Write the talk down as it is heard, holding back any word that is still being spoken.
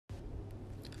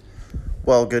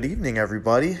Well, good evening,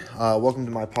 everybody. Welcome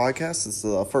to my podcast. This is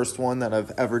the first one that I've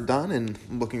ever done, and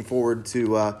I'm looking forward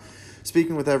to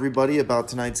speaking with everybody about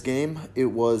tonight's game. It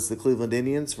was the Cleveland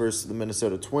Indians versus the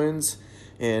Minnesota Twins,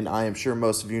 and I am sure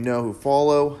most of you know who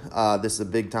follow. This is a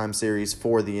big-time series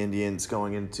for the Indians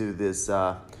going into this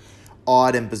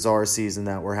odd and bizarre season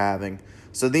that we're having.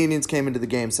 So the Indians came into the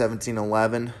game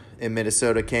 17-11, and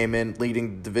Minnesota came in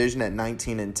leading the division at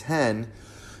 19-10.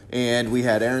 And we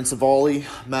had Aaron Civale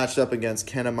matched up against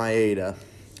Kenta Maeda.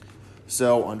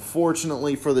 So,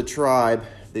 unfortunately for the Tribe,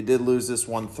 they did lose this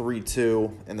one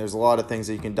 3-2. And there's a lot of things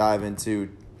that you can dive into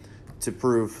to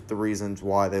prove the reasons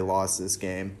why they lost this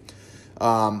game.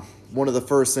 One of the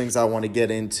first things I want to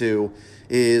get into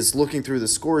is looking through the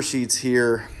score sheets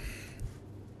here.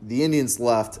 The Indians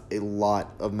left a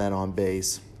lot of men on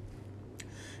base.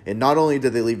 And not only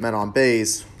did they leave men on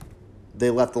base, they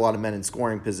left a lot of men in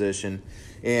scoring position.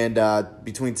 And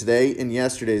between today and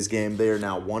yesterday's game, they are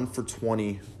now 1 for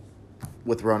 20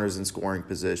 with runners in scoring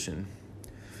position.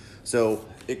 So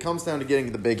it comes down to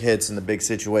getting the big hits in the big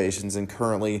situations, and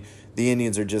currently the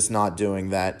Indians are just not doing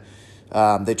that.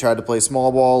 They tried to play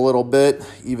small ball a little bit,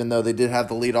 even though they did have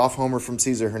the leadoff homer from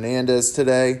Cesar Hernandez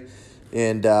today,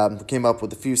 and came up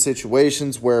with a few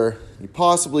situations where you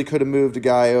possibly could have moved a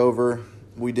guy over.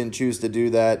 We didn't choose to do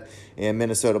that, and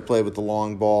Minnesota played with the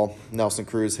long ball. Nelson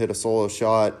Cruz hit a solo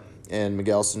shot, and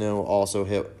Miguel Sano also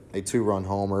hit a 2-run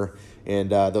homer, and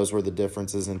those were the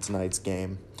differences in tonight's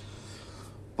game.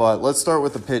 But let's start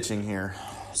with the pitching here.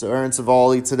 So Aaron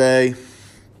Civale today,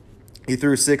 he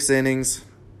threw 6 innings,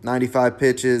 95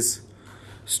 pitches,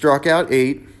 struck out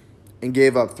 8, and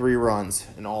gave up 3 runs,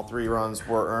 and all 3 runs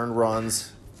were earned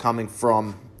runs coming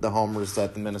from the homers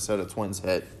that the Minnesota Twins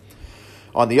hit.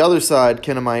 On the other side,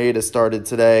 Kenta Maeda started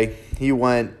today. He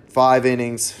went 5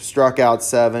 innings, struck out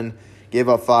 7, gave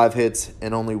up 5 hits,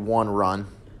 and only 1 run.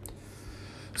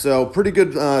 So pretty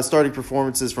good starting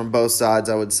performances from both sides,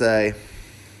 I would say.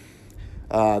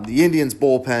 The Indians'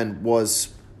 bullpen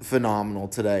was phenomenal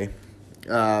today.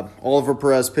 Oliver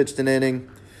Perez pitched an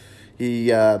inning. He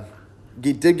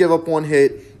did give up 1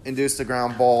 hit, induced a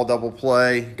ground ball, double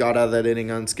play, got out of that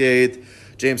inning unscathed.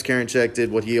 James Karinchak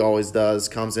did what he always does,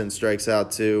 comes in, strikes out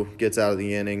 2, gets out of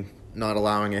the inning, not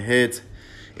allowing a hit.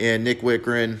 And Nick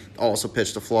Wittgren also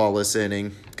pitched a flawless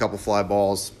inning, a couple fly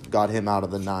balls, got him out of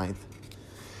the 9th.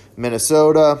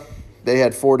 Minnesota, they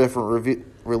had 4 different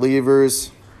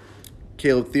relievers.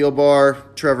 Caleb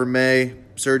Thielbar, Trevor May,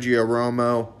 Sergio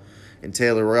Romo, and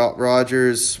Taylor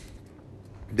Rogers.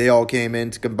 They all came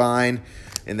in to combine,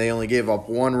 and they only gave up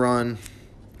 1 run,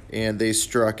 and they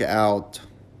struck out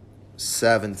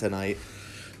 7 tonight.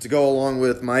 To go along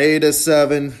with Maeda's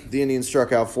 7, the Indians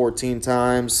struck out 14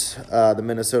 times. The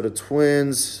Minnesota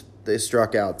Twins, they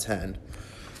struck out 10.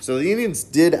 So the Indians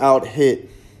did out-hit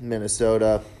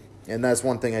Minnesota, and that's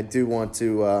one thing I do want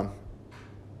to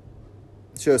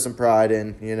show some pride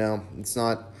in. You know, it's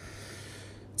not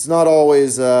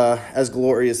always as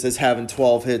glorious as having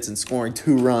 12 hits and scoring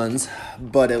 2 runs,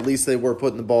 but at least they were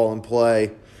putting the ball in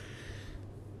play.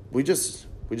 We just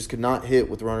could not hit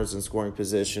with runners in scoring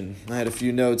position. I had a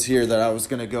few notes here that I was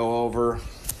going to go over.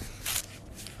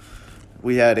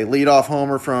 We had a leadoff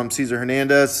homer from Cesar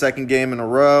Hernandez, 2nd game in a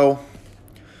row.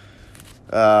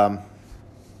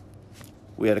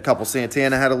 We had a couple.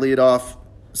 Santana had a leadoff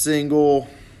single.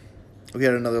 We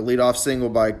had another leadoff single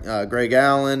by Greg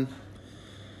Allen.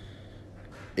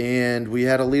 And we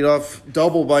had a leadoff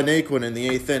double by Naquin in the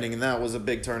 8th inning, and that was a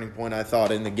big turning point, I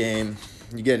thought, in the game.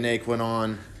 You get Naquin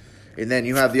on, and then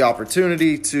you have the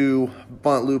opportunity to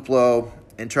bunt Luplow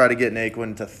and try to get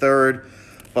Naquin to 3rd.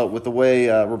 But with the way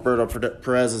Roberto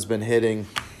Perez has been hitting,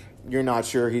 you're not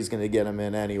sure he's going to get him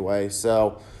in anyway.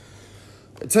 So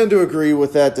I tend to agree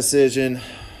with that decision.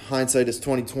 Hindsight is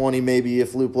 20/20. Maybe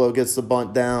if Luplow gets the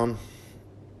bunt down,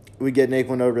 we get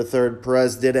Naquin over to 3rd.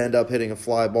 Perez did end up hitting a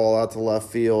fly ball out to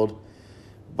left field,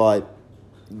 but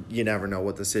you never know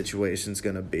what the situation's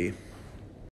going to be.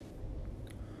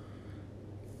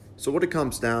 So what it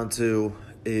comes down to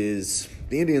is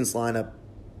the Indians lineup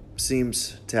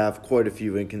seems to have quite a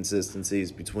few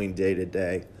inconsistencies between day to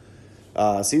day.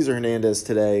 Cesar Hernandez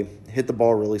today hit the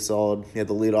ball really solid. He had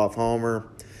the leadoff homer.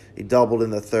 He doubled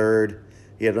in the 3rd.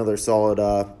 He had another solid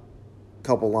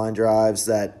couple line drives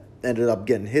that ended up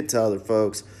getting hit to other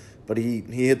folks, but he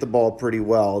hit the ball pretty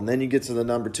well. And then you get to the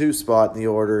number 2 spot in the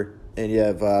order, and you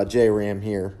have J-Ram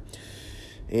here.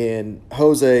 And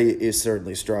Jose is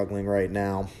certainly struggling right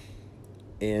now,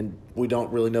 and we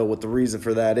don't really know what the reason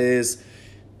for that is.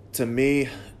 To me,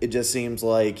 it just seems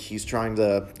like he's trying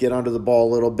to get under the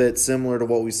ball a little bit, similar to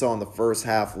what we saw in the first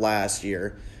half last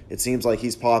year. It seems like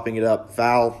he's popping it up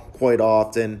foul quite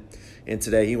often, And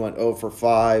today he went 0 for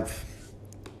 5.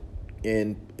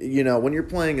 And, when you're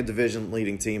playing a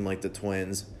division-leading team like the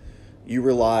Twins, you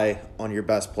rely on your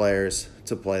best players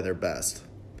to play their best.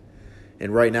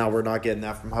 And right now we're not getting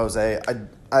that from Jose.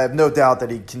 I have no doubt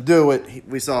that he can do it.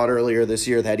 We saw it earlier this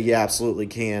year that he absolutely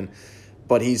can.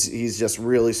 But he's just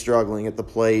really struggling at the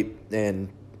plate, and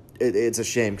it's a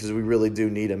shame because we really do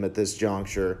need him at this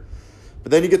juncture.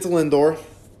 But then you get to Lindor,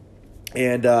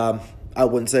 and I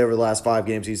wouldn't say over the last 5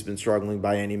 games he's been struggling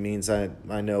by any means. I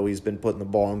know he's been putting the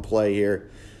ball in play here.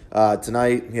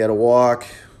 Tonight he had a walk,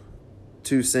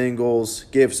 2 singles,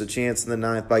 gave us a chance in the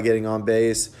 9th by getting on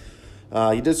base.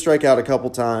 He did strike out a couple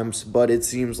times, but it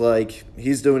seems like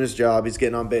he's doing his job. He's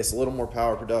getting on base. A little more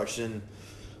power production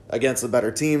against the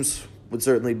better teams would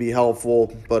certainly be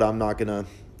helpful, but I'm not gonna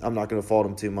fault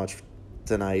him too much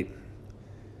tonight.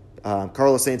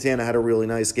 Carlos Santana had a really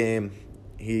nice game.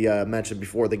 He mentioned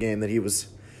before the game that he was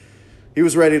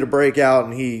ready to break out,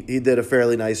 and he did a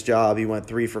fairly nice job. He went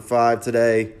 3 for 5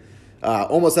 today,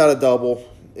 almost had a double.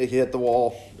 It hit the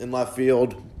wall in left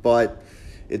field, but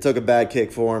it took a bad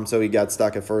kick for him, so he got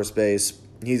stuck at first base.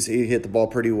 He hit the ball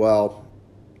pretty well.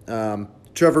 Taylor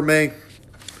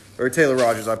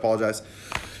Rogers, I apologize.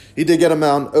 He did get him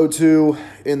out 0-2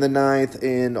 in the 9th,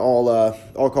 and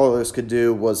all Carlos could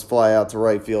do was fly out to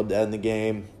right field to end the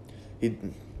game.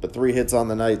 But 3 hits on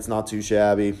the night, it's not too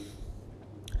shabby.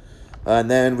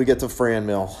 And then we get to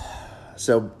Franmil.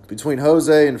 So between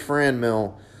Jose and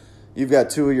Franmil, you've got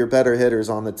 2 of your better hitters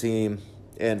on the team,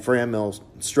 and Franmil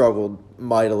struggled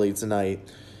mightily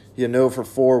tonight. He had 0 for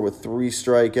 4 with 3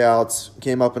 strikeouts,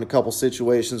 came up in a couple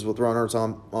situations with runners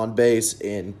on base,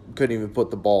 and couldn't even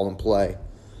put the ball in play.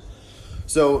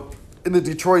 So in the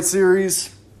Detroit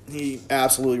series, he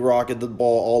absolutely rocketed the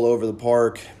ball all over the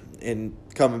park. And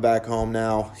coming back home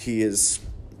now, he is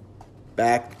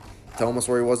back to almost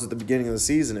where he was at the beginning of the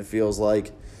season, it feels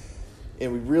like.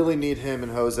 And we really need him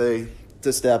and Jose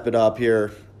to step it up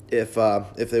here if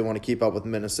they want to keep up with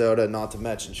Minnesota, not to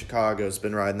mention Chicago's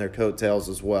been riding their coattails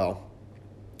as well.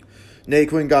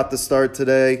 Naquin got the start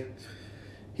today.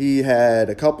 He had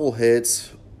a couple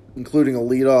hits, including a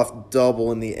leadoff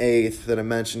double in the 8th that I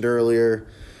mentioned earlier.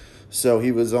 So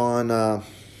he was on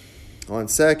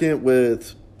second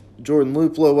with Jordan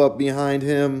Luplow up behind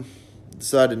him.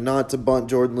 Decided not to bunt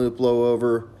Jordan Luplow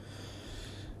over.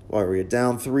 Why were you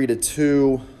down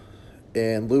 3-2?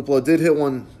 And Luplow did hit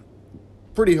one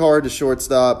pretty hard to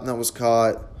shortstop, and that was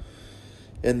caught.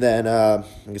 And then,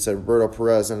 like I said, Roberto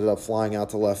Perez ended up flying out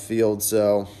to left field.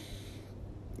 So,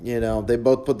 they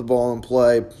both put the ball in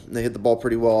play. They hit the ball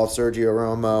pretty well off Sergio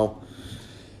Romo.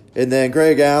 And then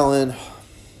Greg Allen,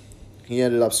 he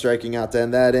ended up striking out to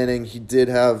end that inning. He did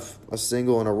have a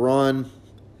single and a run.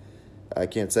 I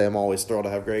can't say I'm always thrilled to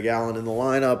have Greg Allen in the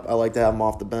lineup. I like to have him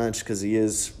off the bench because he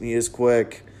is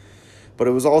quick. But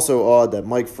it was also odd that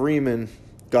Mike Freeman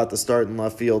got the start in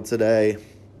left field today.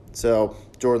 So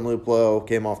Jordan Luplow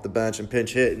came off the bench and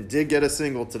pinch hit and did get a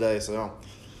single today. So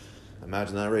I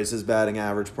imagine that raised his batting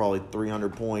average probably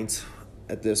 300 points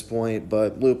at this point.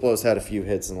 But Luplow's had a few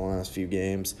hits in the last few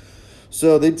games.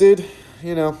 So they did,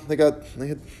 they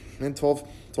had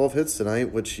 12 hits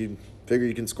tonight, which you figure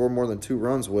you can score more than 2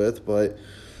 runs with. But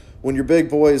when your big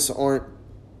boys aren't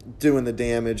doing the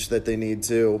damage that they need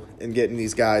to and getting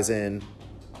these guys in,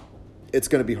 it's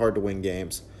going to be hard to win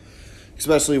games,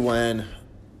 especially when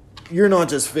you're not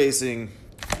just facing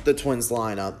the Twins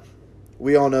lineup.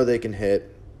 We all know they can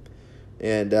hit.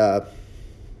 And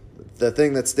the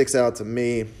thing that sticks out to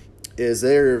me is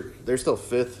they're still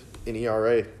 5th in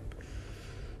ERA.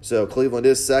 So Cleveland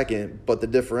is 2nd, but the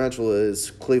differential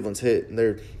is Cleveland's hit, and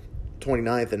they're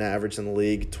 29th in average in the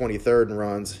league, 23rd in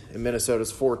runs, and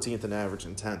Minnesota's 14th in average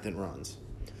and 10th in runs.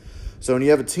 So when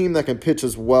you have a team that can pitch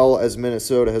as well as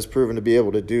Minnesota has proven to be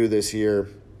able to do this year,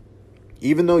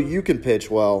 even though you can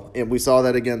pitch well, and we saw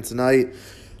that again tonight.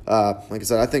 Like I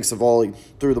said, I think Savali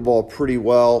threw the ball pretty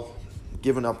well.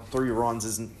 Giving up 3 runs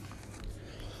isn't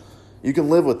 – you can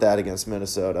live with that against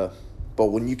Minnesota. But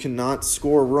when you cannot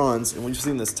score runs, and we've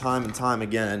seen this time and time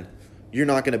again, you're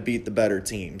not going to beat the better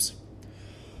teams.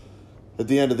 At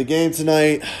the end of the game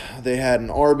tonight, they had an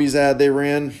Arby's ad they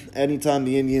ran. Anytime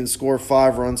the Indians score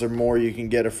 5 runs or more, you can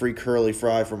get a free curly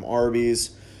fry from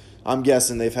Arby's. I'm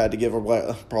guessing they've had to give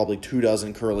away probably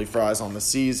 24 curly fries on the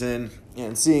season.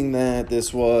 And seeing that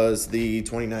this was the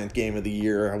 29th game of the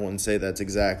year, I wouldn't say that's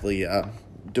exactly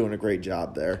doing a great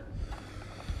job there.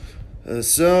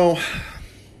 So,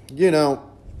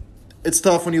 it's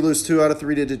tough when you lose 2 out of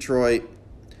 3 to Detroit.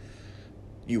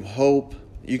 You hope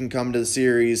you can come to the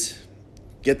series,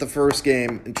 get the first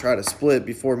game, and try to split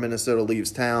before Minnesota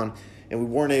leaves town. And we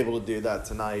weren't able to do that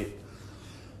tonight.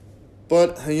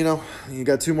 But, you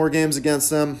got 2 more games against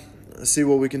them. Let's see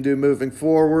what we can do moving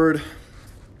forward.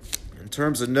 In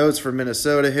terms of notes for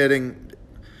Minnesota hitting,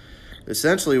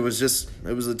 essentially it was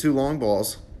the 2 long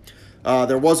balls.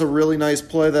 There was a really nice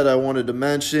play that I wanted to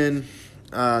mention.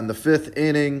 In the 5th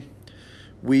inning,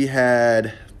 we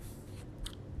had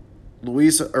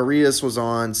Luis Arias was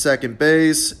on second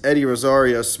base. Eddie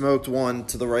Rosario smoked one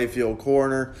to the right field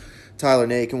corner. Tyler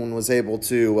Naquin was able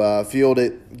to field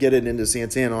it, get it into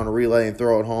Santana on a relay, and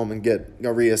throw it home and get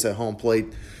Arias at home plate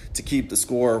to keep the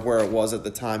score where it was at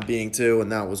the time being, too.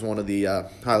 And that was one of the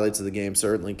highlights of the game.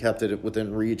 Certainly kept it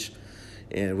within reach,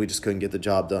 and we just couldn't get the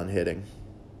job done hitting.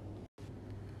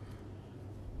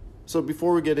 So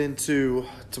before we get into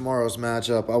tomorrow's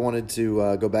matchup, I wanted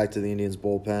to go back to the Indians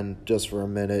bullpen just for a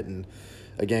minute and,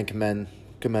 again, commend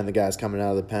the guys coming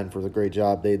out of the pen for the great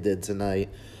job they did tonight.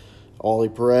 Ollie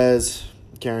Perez,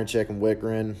 Karinchak, and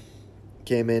Wickren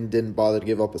came in, didn't bother to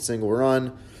give up a single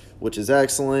run, which is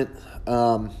excellent.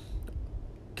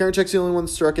 Karinchak's the only one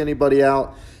that struck anybody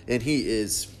out, and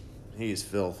he's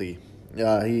filthy.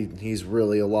 He's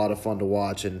really a lot of fun to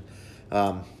watch, and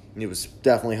he was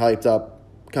definitely hyped up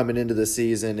coming into the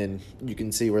season, and you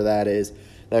can see where that is.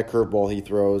 That curveball he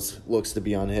throws looks to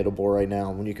be unhittable right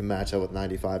now when you can match up with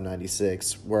 95,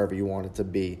 96, wherever you want it to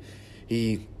be.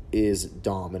 He is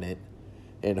dominant,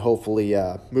 and hopefully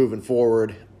moving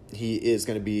forward, he is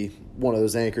going to be one of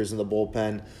those anchors in the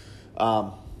bullpen.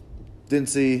 Didn't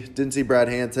see Brad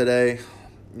Hand today.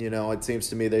 It seems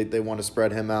to me they want to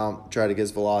spread him out, try to get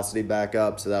his velocity back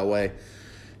up so that way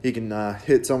he can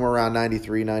hit somewhere around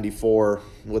 93, 94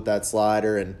 with that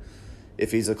slider. And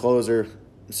if he's a closer,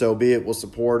 so be it. We'll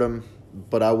support him.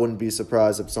 But I wouldn't be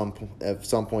surprised if at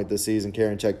some point this season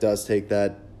Karinchak does take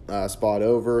that spot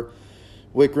over.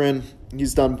 Wickren,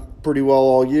 he's done pretty well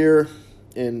all year,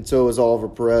 and so has Oliver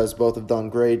Perez. Both have done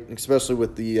great, especially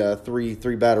with the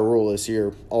three batter rule this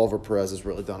year. Oliver Perez has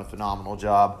really done a phenomenal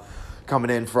job coming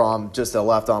in from just a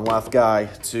left-on-left guy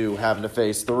to having to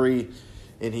face 3,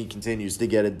 and he continues to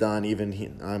get it done.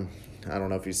 I don't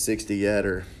know if he's 60 yet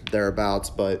or thereabouts,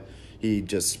 but he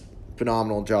just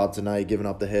phenomenal job tonight, giving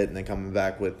up the hit and then coming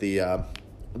back with the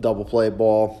double play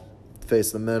ball,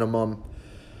 face the minimum.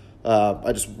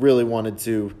 I just really wanted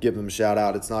to give them a shout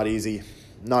out. It's not easy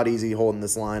holding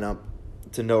this lineup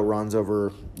to no runs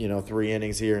over 3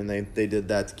 innings here, and they did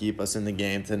that to keep us in the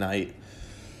game tonight.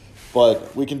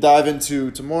 But we can dive into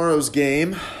tomorrow's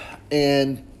game,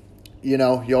 and you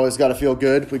always got to feel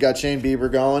good. We got Shane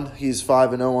Bieber going. He's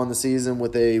 5-0 on the season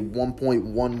with a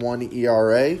 1.11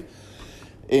 ERA,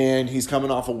 and he's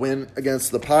coming off a win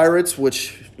against the Pirates,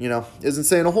 which isn't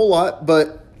saying a whole lot,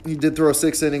 but he did throw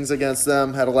 6 innings against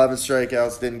them, had 11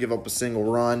 strikeouts, didn't give up a single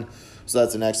run. So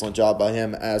that's an excellent job by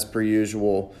him, as per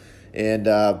usual. And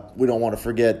we don't want to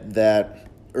forget that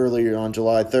earlier on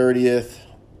July 30th,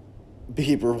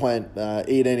 Bieber went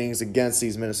 8 innings against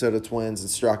these Minnesota Twins and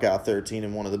struck out 13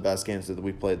 in one of the best games that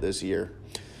we played this year.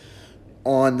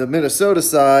 On the Minnesota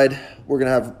side, we're going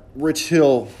to have Rich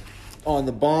Hill on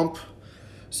the bump.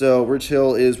 So Rich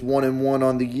Hill is 1-1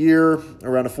 on the year,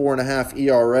 around a 4.5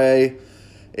 ERA.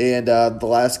 And the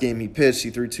last game he pitched, he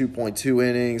threw 2.2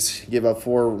 innings, gave up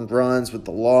 4 runs with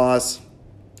the loss.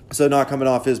 So not coming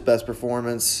off his best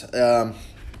performance.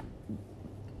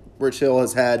 Rich Hill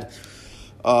has had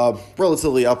a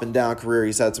relatively up and down career.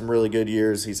 He's had some really good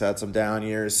years. He's had some down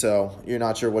years. So you're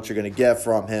not sure what you're going to get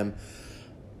from him.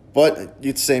 But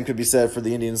the same could be said for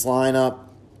the Indians lineup.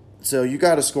 So you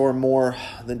got to score more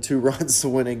than 2 runs to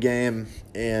win a game.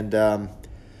 And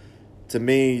to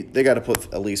me, they got to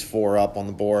put at least 4 up on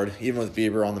the board, even with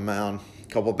Bieber on the mound. A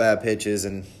couple bad pitches,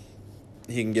 and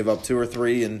he can give up 2 or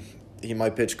 3, and he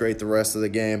might pitch great the rest of the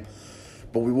game.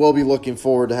 But we will be looking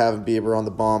forward to having Bieber on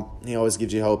the bump. He always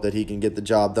gives you hope that he can get the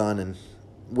job done and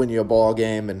win you a ball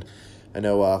game. And I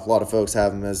know a lot of folks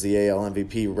have him as the AL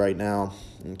MVP right now,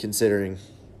 and considering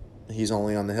he's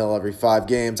only on the hill every 5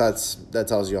 games, that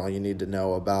tells you all you need to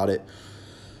know about it.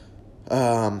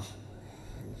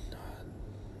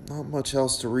 Not much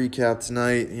else to recap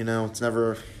tonight. It's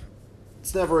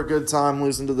never a good time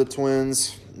losing to the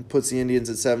Twins. It puts the Indians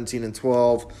at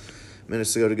 17-12.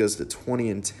 Minnesota goes to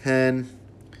 20-10.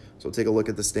 So we'll take a look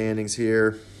at the standings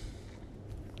here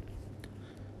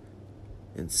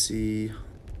and see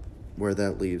where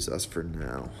that leaves us for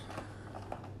now.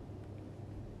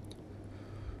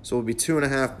 So we'll be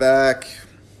 2.5 back.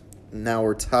 Now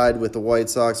we're tied with the White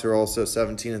Sox, who are also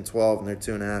 17-12, and they're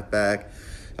 2.5 back.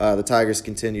 The Tigers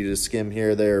continue to skim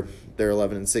here. They're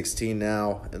 11-16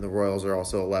 now, and the Royals are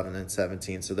also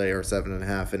 11-17, so they are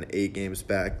 7.5 and 8 games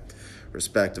back,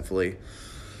 respectively.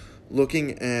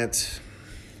 Looking at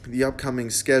the upcoming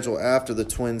schedule after the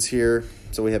Twins here.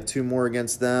 So we have 2 more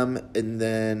against them, and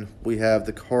then we have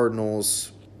the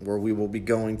Cardinals, where we will be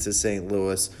going to St.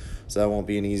 Louis. So that won't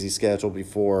be an easy schedule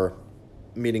before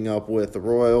meeting up with the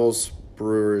Royals,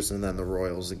 Brewers, and then the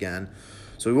Royals again.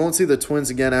 So we won't see the Twins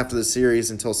again after the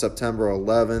series until September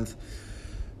 11th.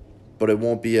 But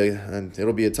it'll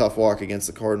be a tough walk against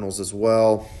the Cardinals as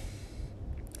well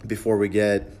before we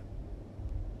get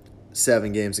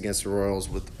 7 games against the Royals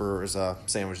with the Brewers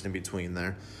sandwiched in between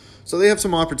there. So they have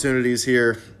some opportunities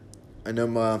here. I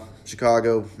know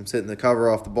Chicago was hitting the cover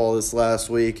off the ball this last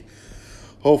week.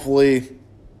 Hopefully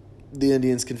the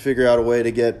Indians can figure out a way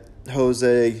to get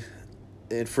Jose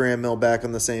and Franmil back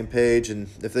on the same page. And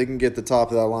if they can get the top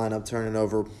of that lineup turning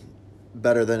over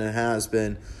better than it has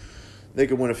been, they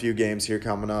could win a few games here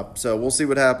coming up. So we'll see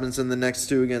what happens in the next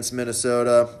 2 against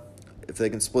Minnesota. If they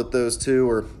can split those 2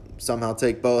 or somehow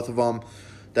take both of them,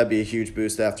 that'd be a huge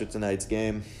boost after tonight's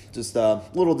game. Just a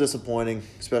little disappointing,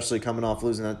 especially coming off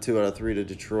losing that 2 out of 3 to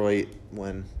Detroit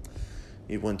when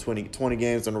you win 20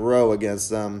 games in a row against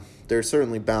them. They're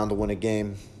certainly bound to win a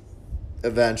game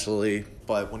eventually,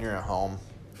 but when you're at home,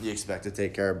 you expect to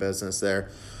take care of business there.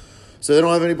 So they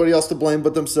don't have anybody else to blame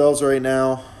but themselves right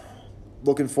now.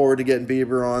 Looking forward to getting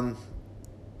Bieber on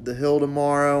the hill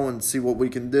tomorrow and see what we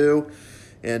can do.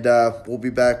 And we'll be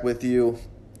back with you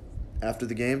after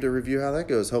the game to review how that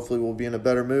goes. Hopefully we'll be in a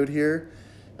better mood here.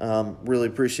 Really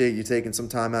appreciate you taking some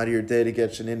time out of your day to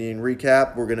get an Indian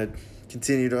recap. We're going to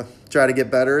continue to try to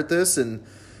get better at this, and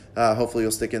hopefully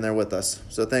you'll stick in there with us.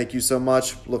 So thank you so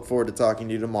much. Look forward to talking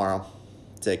to you tomorrow.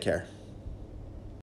 Take care.